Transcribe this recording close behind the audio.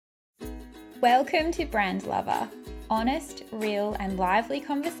Welcome to Brand Lover, honest, real, and lively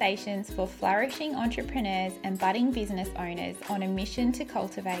conversations for flourishing entrepreneurs and budding business owners on a mission to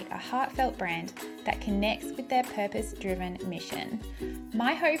cultivate a heartfelt brand that connects with their purpose-driven mission.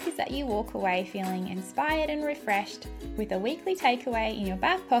 My hope is that you walk away feeling inspired and refreshed with a weekly takeaway in your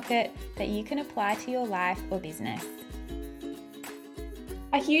back pocket that you can apply to your life or business.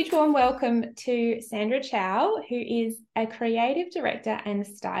 A huge warm welcome to Sandra Chow, who is a creative director and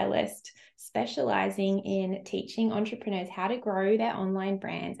stylist specializing in teaching entrepreneurs how to grow their online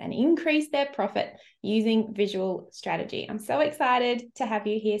brands and increase their profit using visual strategy. I'm so excited to have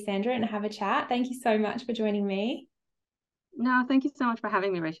you here, Sandra, and have a chat. Thank you so much for joining me. No, thank you so much for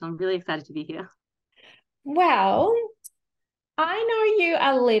having me, Rachel. I'm really excited to be here. Well, I know you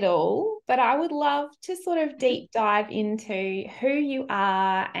a little, but I would love to sort of deep dive into who you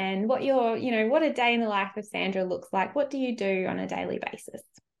are and what what a day in the life of Sandra looks like. What do you do on a daily basis?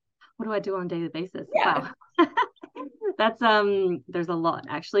 What do I do on a daily basis? Yeah. Wow. That's there's a lot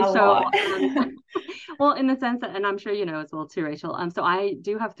actually. A lot. Well, in the sense that, and I'm sure you know as well too, Rachel. So I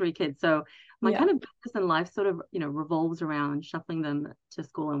do have 3 kids. So my Yeah. kind of business and life sort of, revolves around shuffling them to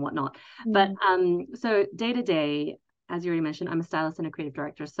school and whatnot. Mm. But so day to day, as you already mentioned, I'm a stylist and a creative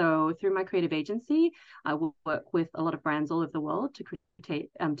director. So through my creative agency, I will work with a lot of brands all over the world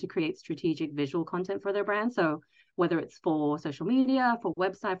to create strategic visual content for their brand. So whether it's for social media, for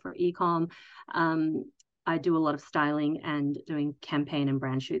website, for e-com, I do a lot of styling and doing campaign and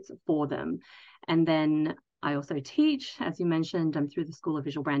brand shoots for them. And then I also teach, as you mentioned, I'm through the School of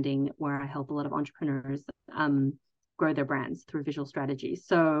Visual Branding, where I help a lot of entrepreneurs grow their brands through visual strategy.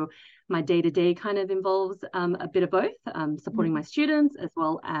 So my day-to-day kind of involves a bit of both, supporting my students as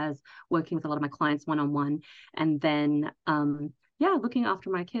well as working with a lot of my clients one-on-one. And then, looking after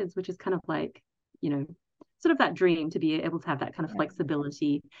my kids, which is kind of like, sort of that dream to be able to have that kind of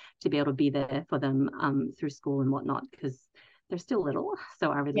flexibility to be able to be there for them through school and whatnot, because they're still little.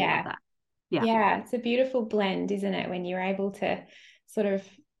 So I really love that. Yeah, it's a beautiful blend, isn't it? When you're able to sort of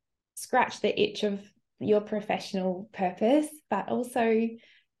scratch the itch of your professional purpose, but also,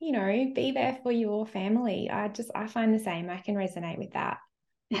 be there for your family. I find the same. I can resonate with that.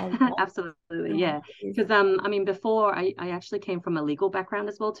 Absolutely, yeah. Because before I actually came from a legal background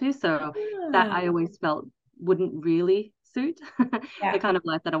as well too, so that I always felt wouldn't really suit the kind of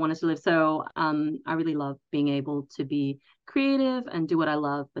life that I wanted to live. So I really love being able to be creative and do what I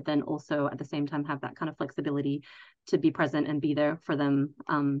love, but then also at the same time have that kind of flexibility to be present and be there for them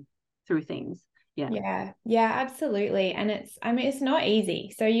through things. Yeah, absolutely. And it's not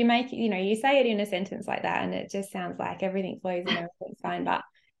easy. So you say it in a sentence like that and it just sounds like everything flows and everything's fine, but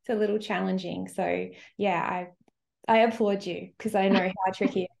it's a little challenging. So yeah, I applaud you because I know how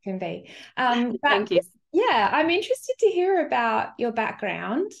tricky it can be. Thank you. I'm interested to hear about your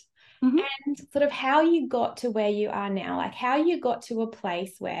background and sort of how you got to where you are now, like how you got to a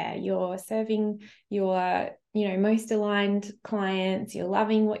place where you're serving your, most aligned clients, you're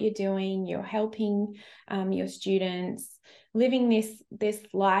loving what you're doing, you're helping your students, living this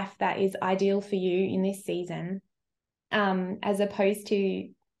life that is ideal for you in this season, as opposed to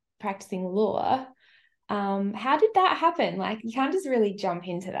practicing law. How did that happen? Like, you can't just really jump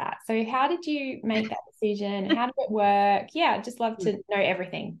into that. So how did you make that decision? How did it work? Yeah, I'd just love to know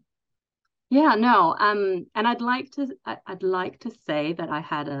everything. Yeah, no. And I'd like to say that I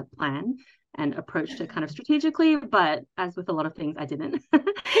had a plan and approached it kind of strategically, but as with a lot of things, I didn't.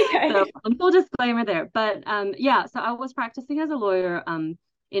 Okay. So full disclaimer there. But so I was practicing as a lawyer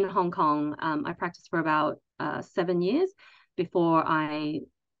in Hong Kong. I practiced for about 7 years before I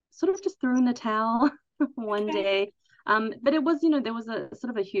sort of just threw in the towel one day. But it was, there was a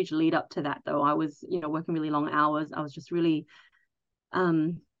sort of a huge lead up to that though. I was, working really long hours. I was just really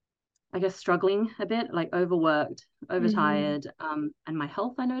I guess struggling a bit, like overworked, overtired, and my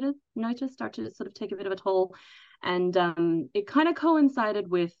health I noticed started to sort of take a bit of a toll, and it kind of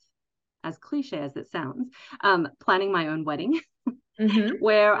coincided with, as cliche as it sounds, planning my own wedding,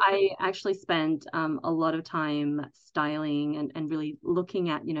 where I actually spent a lot of time styling and really looking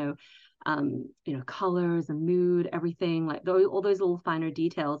at colors and mood, everything like all those little finer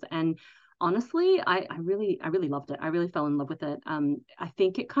details. And honestly, I really loved it. I really fell in love with it. I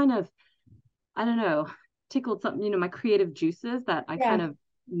think it kind of, I don't know, tickled something, my creative juices that I kind of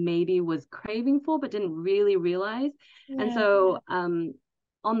maybe was craving for, but didn't really realize. And so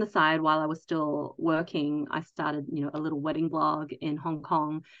on the side, while I was still working, I started, a little wedding blog in Hong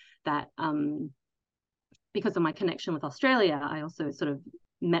Kong that because of my connection with Australia, I also sort of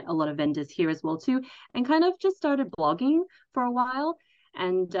met a lot of vendors here as well too, and kind of just started blogging for a while.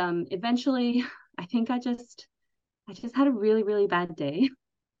 And eventually I think I just had a really, really bad day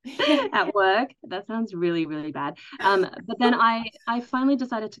at work. That sounds really, really bad. But then I finally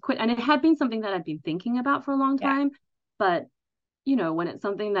decided to quit, and it had been something that I'd been thinking about for a long Yeah. time. But when it's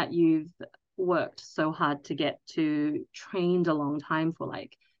something that you've worked so hard to get to, trained a long time for,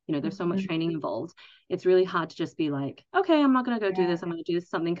 like, there's so much Mhm. training involved. It's really hard to just be like, okay, I'm not going to go do Yeah. this. I'm going to do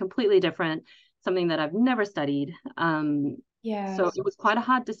something completely different, something that I've never studied. Yeah. So it was quite a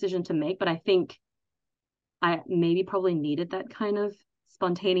hard decision to make, but I think I maybe probably needed that kind of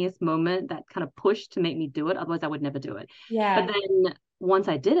spontaneous moment, that kind of push to make me do it. Otherwise, I would never do it. But Yeah. then once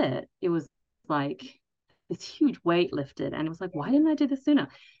I did it, it was like this huge weight lifted, and it was like, why didn't I do this sooner?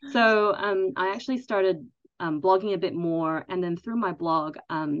 So I actually started blogging a bit more, and then through my blog,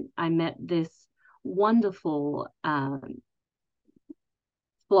 I met this wonderful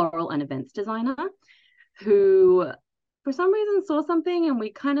floral and events designer who for some reason saw something, and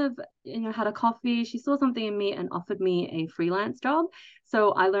we kind of had a coffee. She saw something in me and offered me a freelance job.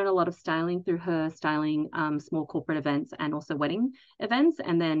 So I learned a lot of styling through her, styling small corporate events and also wedding events.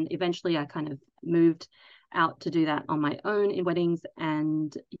 And then eventually I kind of moved out to do that on my own in weddings.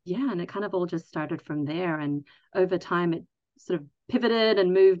 And yeah, and it kind of all just started from there. And over time it sort of pivoted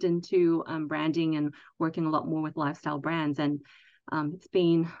and moved into branding and working a lot more with lifestyle brands. And it's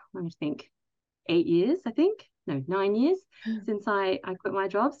been, let me think, 8 years, I think. No, 9 years since I quit my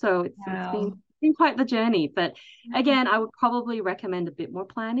job. So it's Wow. been quite the journey. But again, I would probably recommend a bit more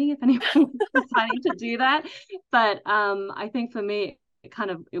planning if anyone was deciding to do that. But I think for me,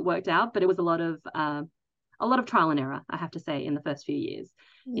 it worked out, but it was a lot of trial and error, I have to say, in the first few years.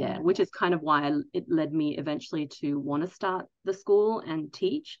 Yeah, Yeah. which is kind of why it led me eventually to want to start the school and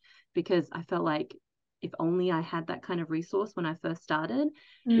teach, because I felt like if only I had that kind of resource when I first started,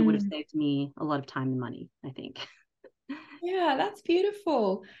 it would have Mm. saved me a lot of time and money, I think. Yeah, that's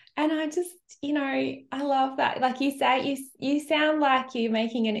beautiful. And I just, I love that. Like you say, you sound like you're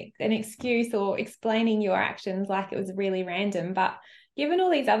making an excuse or explaining your actions like it was really random. But given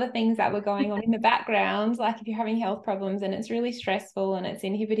all these other things that were going on in the background, like if you're having health problems and it's really stressful and it's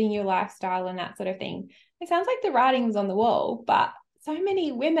inhibiting your lifestyle and that sort of thing, it sounds like the writing was on the wall. But so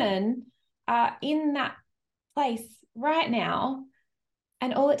many women are in that place right now,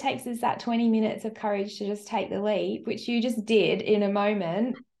 and all it takes is that 20 minutes of courage to just take the leap, which you just did in a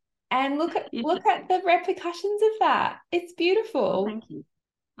moment. And look at Yeah. look at the repercussions of that. It's Oh, beautiful. thank you.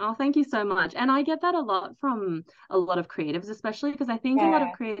 Oh, thank you so much. And I get that a lot from a lot of creatives, especially because I think a lot of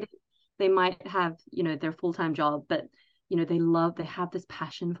Yeah. creatives, they might have, their full-time job, but they have this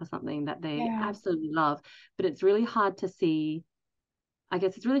passion for something that they Yeah. absolutely love. But it's really hard to see, I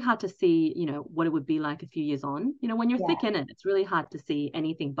guess it's really hard to see, what it would be like a few years on. When you're Yeah. thick in it, it's really hard to see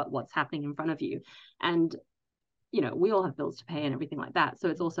anything but what's happening in front of you. And we all have bills to pay and everything like that. So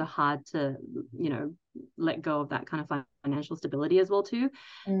it's also hard to, let go of that kind of financial stability as well too,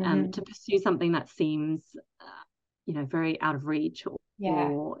 to Mhm. pursue something that seems, very out of reach Yeah.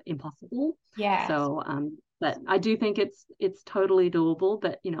 or impossible. Yeah. So, but I do think it's totally doable.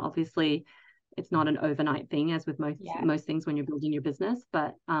 But obviously, it's not an overnight thing, as with Yeah. most things when you're building your business.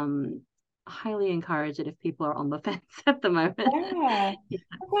 But highly encourage it if people are on the fence at the moment. Yeah.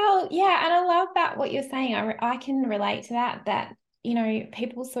 Well, yeah, and I love that what you're saying. I can relate to that,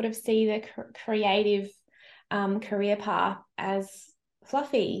 people sort of see the creative career path as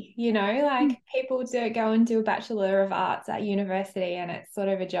fluffy, like people do go and do a Bachelor of Arts at university and it's sort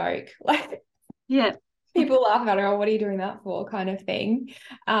of a joke. Like Yeah. people laugh about it, oh, what are you doing that for, kind of thing.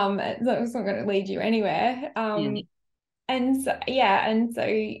 It's not going to lead you anywhere. Yeah. And so, yeah, and so,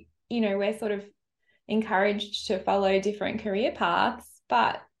 we're sort of encouraged to follow different career paths,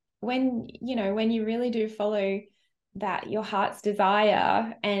 but when you really do follow that your heart's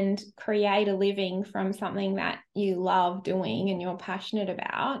desire and create a living from something that you love doing and you're passionate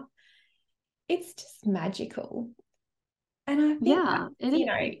about, it's just magical. And I think that, Yeah, it is.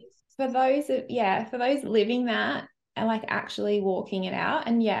 for those living that and like actually walking it out,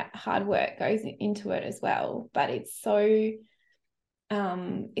 and yeah, hard work goes into it as well, but it's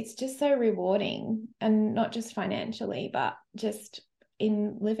just so rewarding, and not just financially, but just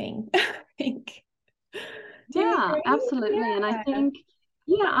in living, I think. Do you Yeah, agree? absolutely. And I Yeah. think,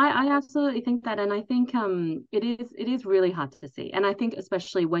 yeah, I absolutely think that. And I think it is really hard to see. And I think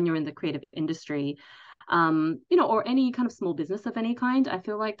especially when you're in the creative industry, or any kind of small business of any kind, I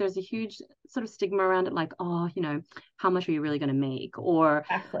feel like there's a huge sort of stigma around it, like, oh, how much are you really going to make? Or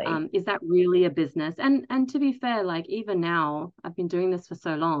Exactly. is that really a business? And to be fair, like even now, I've been doing this for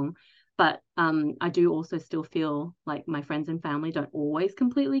so long. But I do also still feel like my friends and family don't always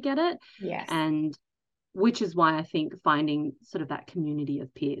completely get it. Yes. And which is why I think finding sort of that community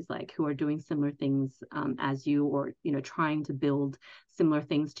of peers, like who are doing similar things as you, or, you know, trying to build similar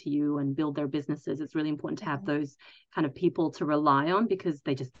things to you and build their businesses. It's really important to have those kind of people to rely on because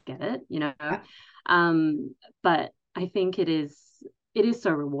they just get it, you know. Yeah. But I think it is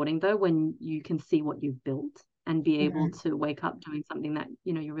so rewarding though when you can see what you've built and be able to wake up doing something that,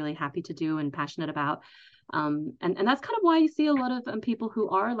 you know, you're really happy to do and passionate about. And that's kind of why you see a lot of people who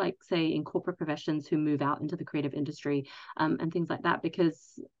are, like, say, in corporate professions who move out into the creative industry and things like that,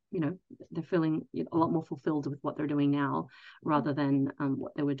 because, you know, they're feeling a lot more fulfilled with what they're doing now rather than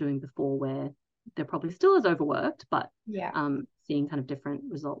what they were doing before, where they're probably still as overworked, but Yeah. seeing kind of different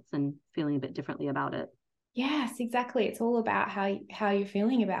results and feeling a bit differently about it. Yes, exactly. It's all about how you're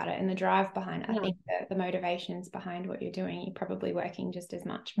feeling about it and the drive behind it. I Yeah. think the motivations behind what you're doing, you're probably working just as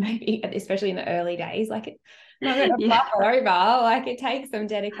much, maybe, especially in the early days. Like, it's not going to Yeah. fluff over. Like, it takes some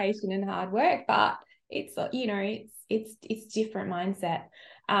dedication and hard work, but it's, you know, it's different mindset.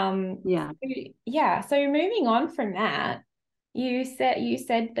 Yeah. Yeah. So moving on from that, you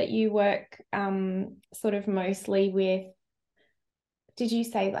said that you work sort of mostly with, did you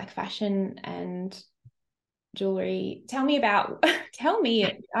say like fashion and jewelry? Tell me about tell me,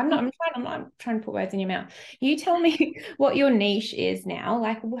 I'm not trying to put words in your mouth. You tell me what your niche is now.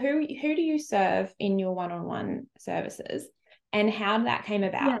 Like, who do you serve in your one-on-one services, and how that came Yeah.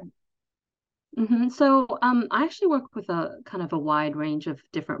 about? So I actually work with a kind of a wide range of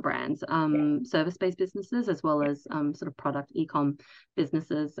different brands, Yeah. service-based businesses as well as sort of product e-com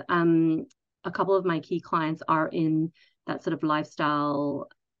businesses. A couple of my key clients are in that sort of lifestyle,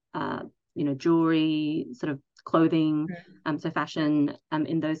 uh, you know, jewelry, sort of clothing, so fashion,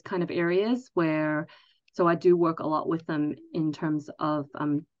 in those kind of areas where, so I do work a lot with them in terms of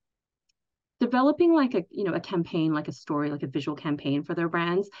developing like a, you know, a campaign, like a story, like a visual campaign for their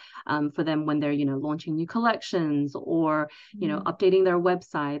brands, for them when they're, you know, launching new collections or, you know, updating their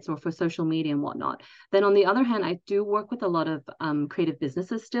websites or for social media and whatnot. Then on the other hand, I do work with a lot of creative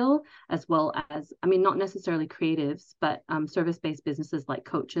businesses still, as well as, I mean, not necessarily creatives, but service-based businesses like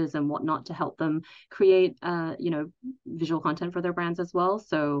coaches and whatnot to help them create you know, visual content for their brands as well.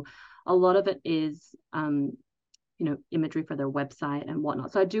 So a lot of it is you know, imagery for their website and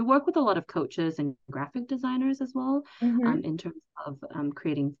whatnot. So I do work with a lot of coaches and graphic designers as well, Mm-hmm. in terms of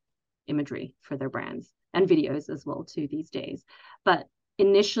creating imagery for their brands and videos as well too these days. But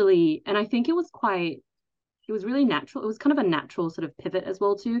initially, and I think it was really natural. It was kind of a natural sort of pivot as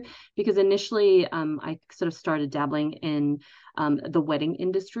well too, because initially I sort of started dabbling in the wedding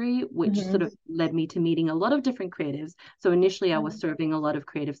industry, which sort Mm-hmm. of led me to meeting a lot of different creatives. So initially I was serving a lot of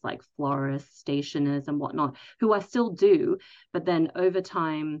creatives like florists, stationers, and whatnot, who I still do. But then over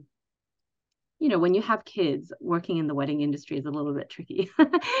time, you know, when you have kids, working in the wedding industry is a little bit tricky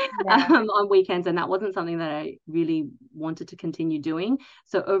Yeah. on weekends. And that wasn't something that I really wanted to continue doing.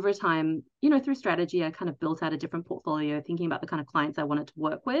 So over time, you know, through strategy, I kind of built out a different portfolio, thinking about the kind of clients I wanted to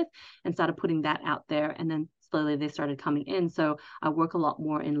work with and started putting that out there. And then slowly they started coming in. So I work a lot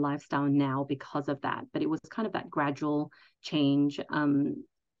more in lifestyle now because of that. But it was kind of that gradual change,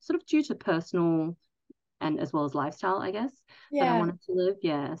 sort of due to personal and as well as lifestyle, I guess, that I Yeah. wanted to live.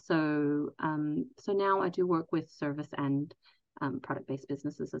 Yeah. So so now I do work with service and product-based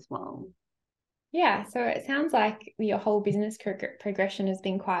businesses as well. Yeah. So it sounds like your whole business progression has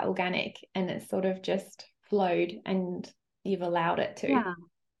been quite organic, and it's sort of just flowed and you've allowed it to. Yeah. Yeah.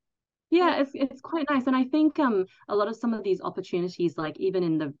 Yeah, it's quite nice. And I think a lot of some of these opportunities, like even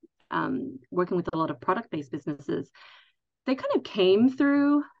in the working with a lot of product-based businesses, they kind of came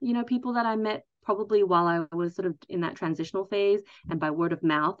through, you know, people that I met probably while I was sort of in that transitional phase and by word of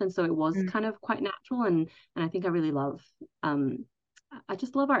mouth. And so it was Mm. kind of quite natural. And I think I really love, I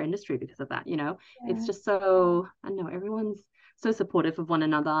just love our industry because of that, you know. It's Yeah. just so, I don't know, everyone's so supportive of one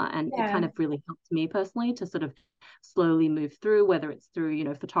another. And it kind Yeah. of really helped me personally to sort of slowly move through, whether it's through, you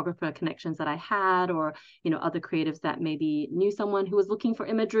know, photographer connections that I had or, you know, other creatives that maybe knew someone who was looking for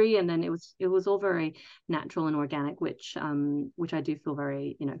imagery. And then it was all very natural and organic, which I do feel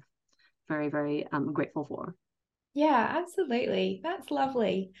very, you know, very, very grateful for. Yeah, absolutely. That's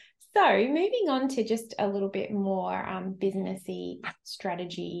lovely. So, moving on to just a little bit more businessy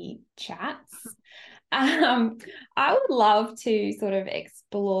strategy chats. I would love to sort of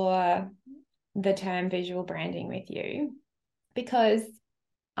explore the term visual branding with you, because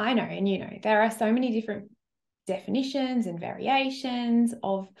I know, and you know, there are so many different definitions and variations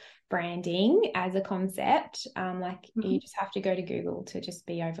of branding as a concept. Like, Mm-hmm. you just have to go to Google to just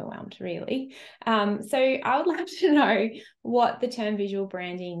be overwhelmed, really. So I would love to know what the term visual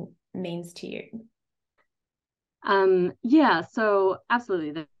branding means to you. Yeah, so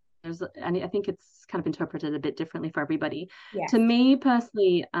absolutely. and I think it's kind of interpreted a bit differently for everybody. Yes. To me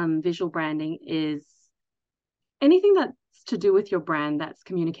personally, visual branding is anything that's to do with your brand that's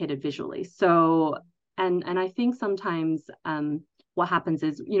communicated visually. So, and I think sometimes what happens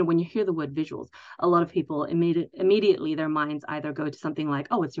is, you know, when you hear the word visuals, a lot of people immediately their minds either go to something like,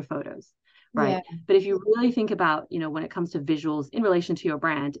 oh, it's your photos, right? Yeah. But if you really think about, you know, when it comes to visuals in relation to your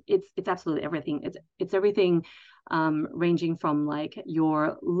brand, it's absolutely everything. It's everything, ranging from like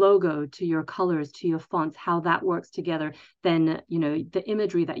your logo to your colors to your fonts, how that works together. Then, you know, the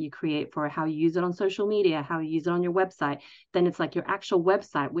imagery that you create for how you use it on social media, how you use it on your website. Then it's like your actual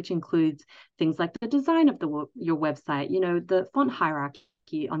website, which includes things like the design of your website, you know, the font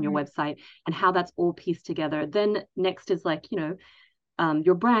hierarchy on your website and how that's all pieced together. Then next is like, you know,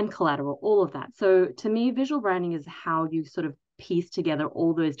 your brand collateral, all of that. So to me, visual branding is how you sort of piece together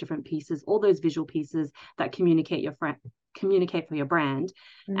all those different pieces, all those visual pieces that communicate for your brand,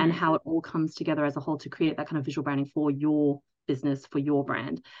 and how it all comes together as a whole to create that kind of visual branding for your business, for your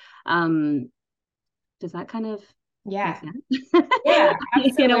brand. Does that kind of Yeah. make sense? Yeah,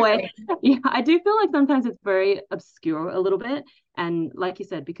 absolutely. In a way. Yeah, I do feel like sometimes it's very obscure a little bit. And like you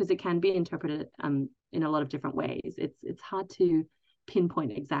said, because it can be interpreted in a lot of different ways, it's hard to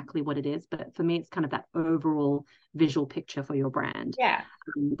pinpoint exactly what it is. But for me, it's kind of that overall visual picture for your brand. Yeah.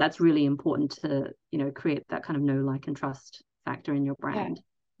 That's really important to, you know, create that kind of know, like, and trust factor in your brand.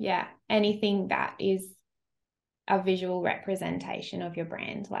 Yeah. Anything that is a visual representation of your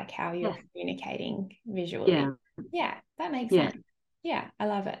brand, like how you're communicating visually. Yeah, that makes sense. Yeah, I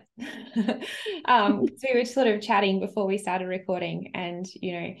love it. So we were sort of chatting before we started recording, and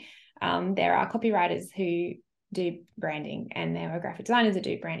you know, there are copywriters who do branding, and there are graphic designers that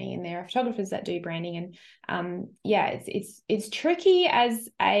do branding, and there are photographers that do branding, and yeah, it's tricky as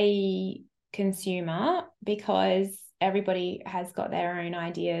a consumer because everybody has got their own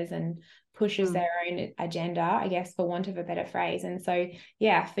ideas and pushes their own agenda, I guess, for want of a better phrase. And so,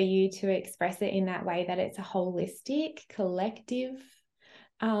 yeah, for you to express it in that way, that it's a holistic, collective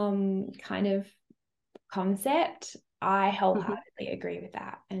kind of concept, I wholeheartedly agree with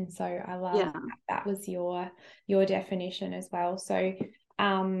that. And so I love that was your definition as well. So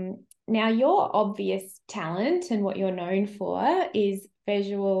now your obvious talent and what you're known for is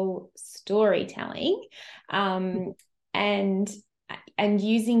visual storytelling. And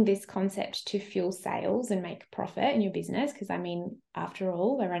using this concept to fuel sales and make profit in your business, because I mean, after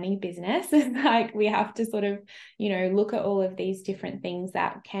all, we're running a business. Like we have to sort of, you know, look at all of these different things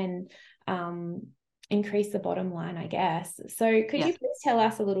that can increase the bottom line, I guess. So could you please tell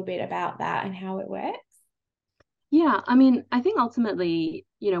us a little bit about that and how it works? Yeah, I mean, I think ultimately,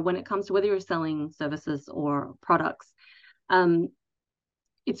 you know, when it comes to whether you're selling services or products,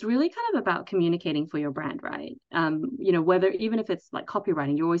 it's really kind of about communicating for your brand, right? You know, whether even if it's like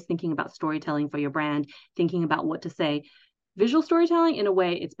copywriting, you're always thinking about storytelling for your brand, thinking about what to say. Visual storytelling, in a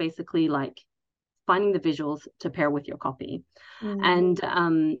way, it's basically like finding the visuals to pair with your copy. And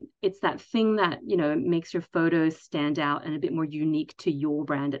it's that thing that, you know, makes your photos stand out and a bit more unique to your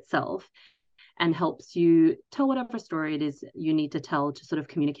brand itself, and helps you tell whatever story it is you need to tell to sort of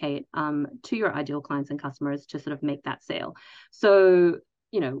communicate to your ideal clients and customers to sort of make that sale. So,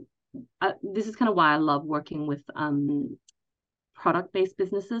 you know, this is kind of why I love working with product-based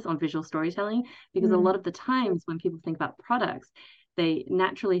businesses on visual storytelling, because a lot of the times when people think about products, they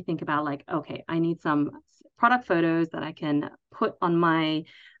naturally think about like, okay, I need some product photos that I can put on my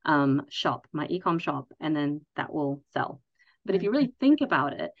shop, my e-com shop, and then that will sell. But if you really think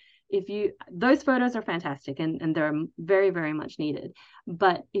about it, those photos are fantastic and they're very, very much needed.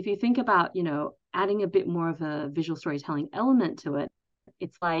 But if you think about, you know, adding a bit more of a visual storytelling element to it,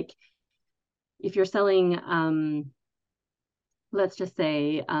 it's like if you're selling, let's just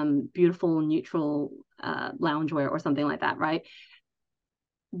say, beautiful, neutral loungewear or something like that, right?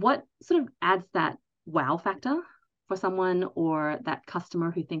 What sort of adds that wow factor for someone or that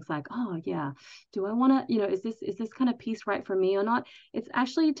customer who thinks like, oh yeah, do I want to, you know, is this kind of piece right for me or not? It's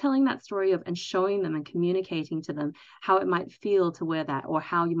actually telling that story of and showing them and communicating to them how it might feel to wear that, or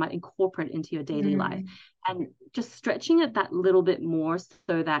how you might incorporate it into your daily life, and just stretching it that little bit more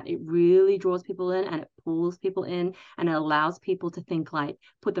so that it really draws people in and it pulls people in and it allows people to think, like,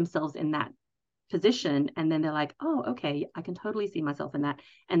 put themselves in that position, and then they're like, oh, okay, I can totally see myself in that,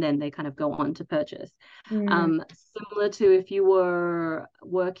 and then they kind of go on to purchase. Similar to if you were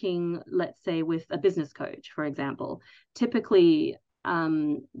working, let's say, with a business coach, for example, typically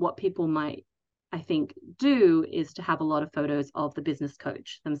what people might, I think, do is to have a lot of photos of the business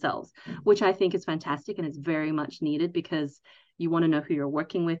coach themselves, which I think is fantastic and it's very much needed, because you want to know who you're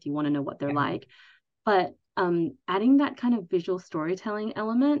working with, you want to know what they're like. But adding that kind of visual storytelling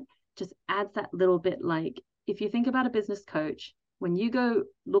element just adds that little bit. Like if you think about a business coach, when you go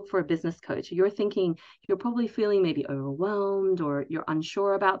look for a business coach, you're thinking, you're probably feeling maybe overwhelmed or you're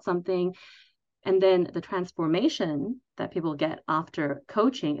unsure about something. And then the transformation that people get after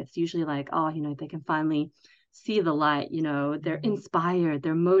coaching, it's usually like, oh, you know, they can finally see the light, you know, they're inspired,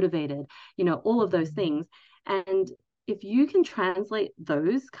 they're motivated, you know, all of those things. And if you can translate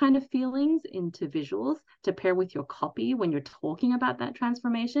those kind of feelings into visuals to pair with your copy when you're talking about that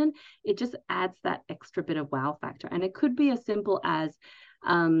transformation, it just adds that extra bit of wow factor. And it could be as simple as,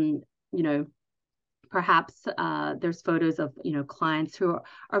 you know, perhaps there's photos of, you know, clients who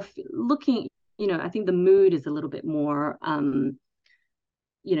are looking, you know, I think the mood is a little bit more,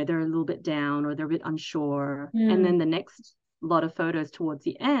 you know, they're a little bit down or they're a bit unsure. And then the next lot of photos towards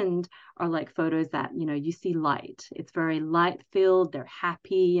the end are like photos that, you know, you see light. It's very light filled. They're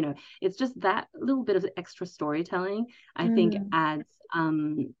happy. You know, it's just that little bit of extra storytelling, I think adds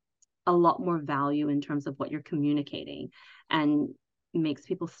a lot more value in terms of what you're communicating and makes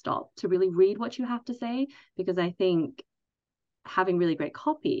people stop to really read what you have to say. Because I think having really great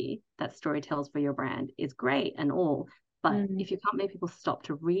copy that story tells for your brand is great and all, but if you can't make people stop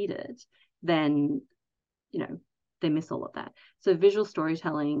to read it, then, you know, they miss all of that. So visual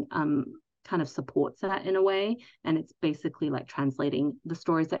storytelling kind of supports that in a way, and it's basically like translating the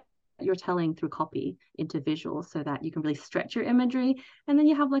stories that you're telling through copy into visuals so that you can really stretch your imagery, and then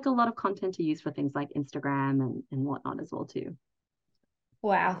you have like a lot of content to use for things like Instagram and whatnot as well too.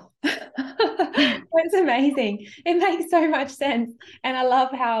 Wow. That's amazing. It makes so much sense. And I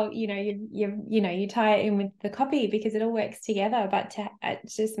love how, you know, you tie it in with the copy because it all works together, but it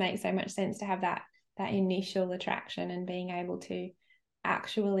just makes so much sense to have that initial attraction and being able to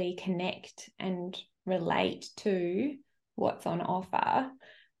actually connect and relate to what's on offer.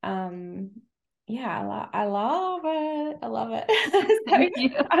 Yeah, I love it. I love it.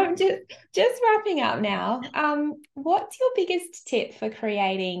 So I'm just wrapping up now. What's your biggest tip for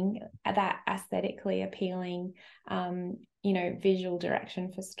creating that aesthetically appealing, you know, visual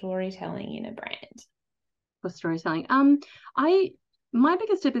direction for storytelling in a brand? For storytelling, my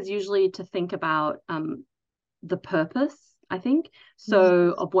biggest tip is usually to think about the purpose, I think,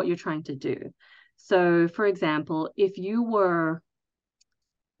 so of what you're trying to do. So, for example, if you were,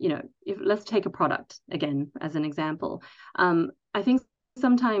 you know, if let's take a product again as an example, I think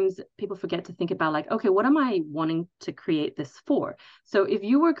sometimes people forget to think about like, okay, what am I wanting to create this for? So if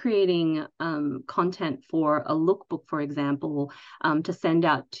you were creating content for a lookbook, for example, to send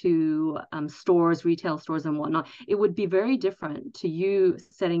out to stores, retail stores and whatnot, it would be very different to you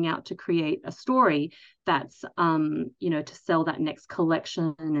setting out to create a story that's, you know, to sell that next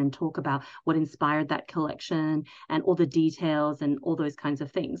collection and talk about what inspired that collection and all the details and all those kinds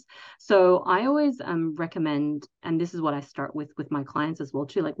of things. So I always recommend, and this is what I start with my clients as well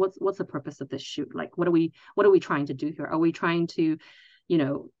too, like what's the purpose of this shoot? Like what are we trying to do here? Are we trying to, you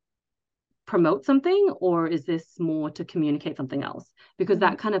know, promote something, or is this more to communicate something else? Because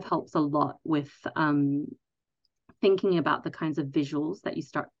that kind of helps a lot with thinking about the kinds of visuals that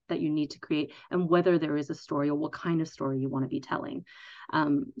you need to create and whether there is a story or what kind of story you want to be telling.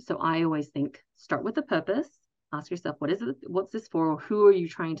 So I always think start with the purpose, ask yourself, what's this for, or who are you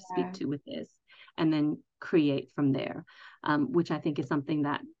trying to speak to with this, and then create from there, which I think is something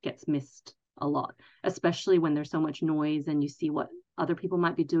that gets missed a lot, especially when there's so much noise and you see what other people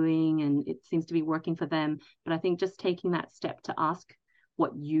might be doing and it seems to be working for them. But I think just taking that step to ask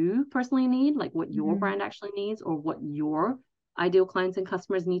what you personally need, like what your brand actually needs, or what your ideal clients and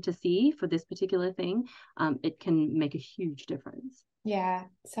customers need to see for this particular thing, it can make a huge difference. Yeah,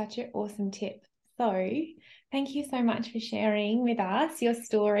 such an awesome tip. So thank you so much for sharing with us your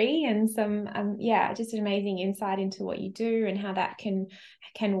story and some just an amazing insight into what you do and how that can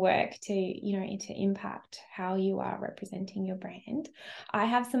work to, you know, to impact how you are representing your brand. I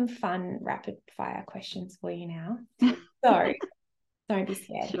have some fun rapid fire questions for you now. So don't be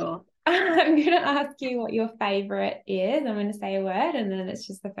scared. Sure. I'm going to ask you what your favorite is. I'm going to say a word and then it's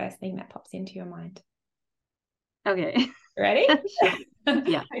just the first thing that pops into your mind. Okay. Ready? Sure.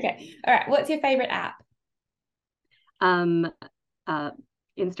 Yeah. Okay. All right. What's your favorite app?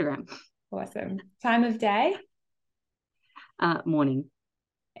 Instagram. Awesome. Time of day? Morning.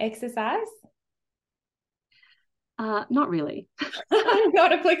 Exercise? Not really.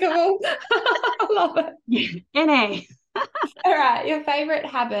 Not applicable. I love it. Yeah. NA. All right. Your favorite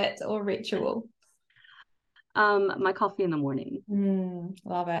habit or ritual? My coffee in the morning.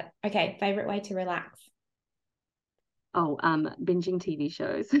 Love it. Okay. Favorite way to relax? Oh, binging TV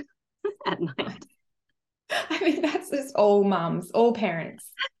shows at night. I think that's just all mums, all parents.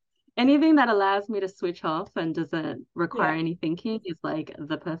 anything that allows me to switch off and doesn't require Yeah, any thinking is like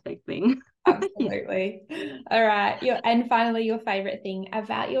the perfect thing. Yeah. absolutely. All right. And finally, your favorite thing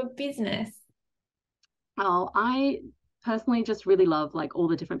about your business. Oh, I personally just really love like all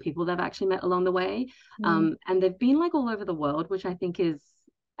the different people that I've actually met along the way. Mm. And they've been like all over the world, which I think is,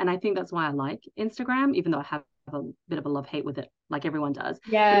 and I think that's why I like Instagram, even though I have a bit of a love-hate with it, like everyone does.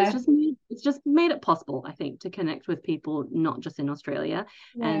 But Yeah. it's just made it possible, I think, to connect with people not just in Australia.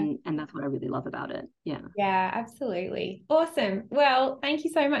 Yeah. And that's what I really love about it. Yeah. Yeah, absolutely. Awesome. Well, thank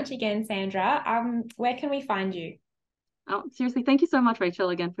you so much again, Sandra. Where can we find you? Oh, seriously, thank you so much, Rachel,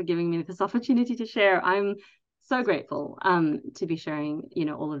 again for giving me this opportunity to share. I'm so grateful to be sharing,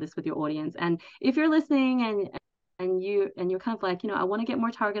 all of this with your audience. And if you're listening and you're kind of like, I want to get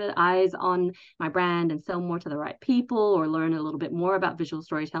more targeted eyes on my brand and sell more to the right people or learn a little bit more about visual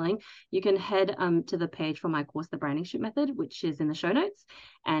storytelling, you can head to the page for my course, The Branding Shoot Method, which is in the show notes,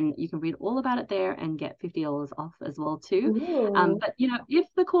 and you can read all about it there and get $50 off as well too. Ooh. But if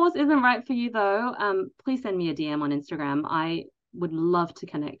the course isn't right for you though, please send me a DM on Instagram. I would love to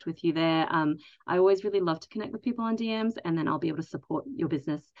connect with you there. I always really love to connect with people on DMs, and then I'll be able to support your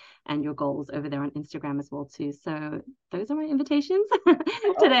business and your goals over there on Instagram as well too. So those are my invitations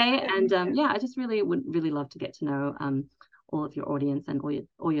today. And yeah, I just would really love to get to know all of your audience and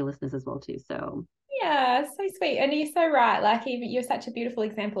all your listeners as well too. So Yeah, so sweet. And you're so right. Like, even you're such a beautiful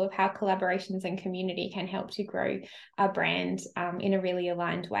example of how collaborations and community can help to grow a brand in a really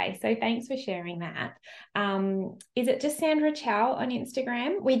aligned way. So thanks for sharing that. Is it just Sandra Chow on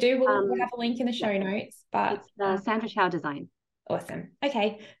Instagram? We'll have a link in the yeah, show notes, but it's Sandra Chow Design. awesome.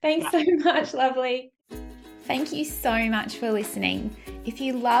 Okay. Thanks Yeah. so much, lovely. Thank you so much for listening. If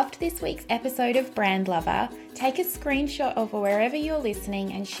you loved this week's episode of Brand Lover, take a screenshot of wherever you're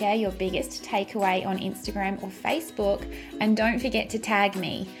listening and share your biggest takeaway on Instagram or Facebook, and don't forget to tag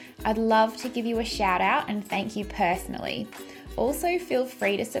me. I'd love to give you a shout out and thank you personally. Also, feel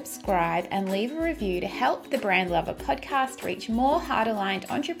free to subscribe and leave a review to help the Brand Lover podcast reach more heart-aligned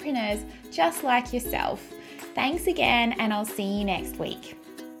entrepreneurs just like yourself. Thanks again, and I'll see you next week.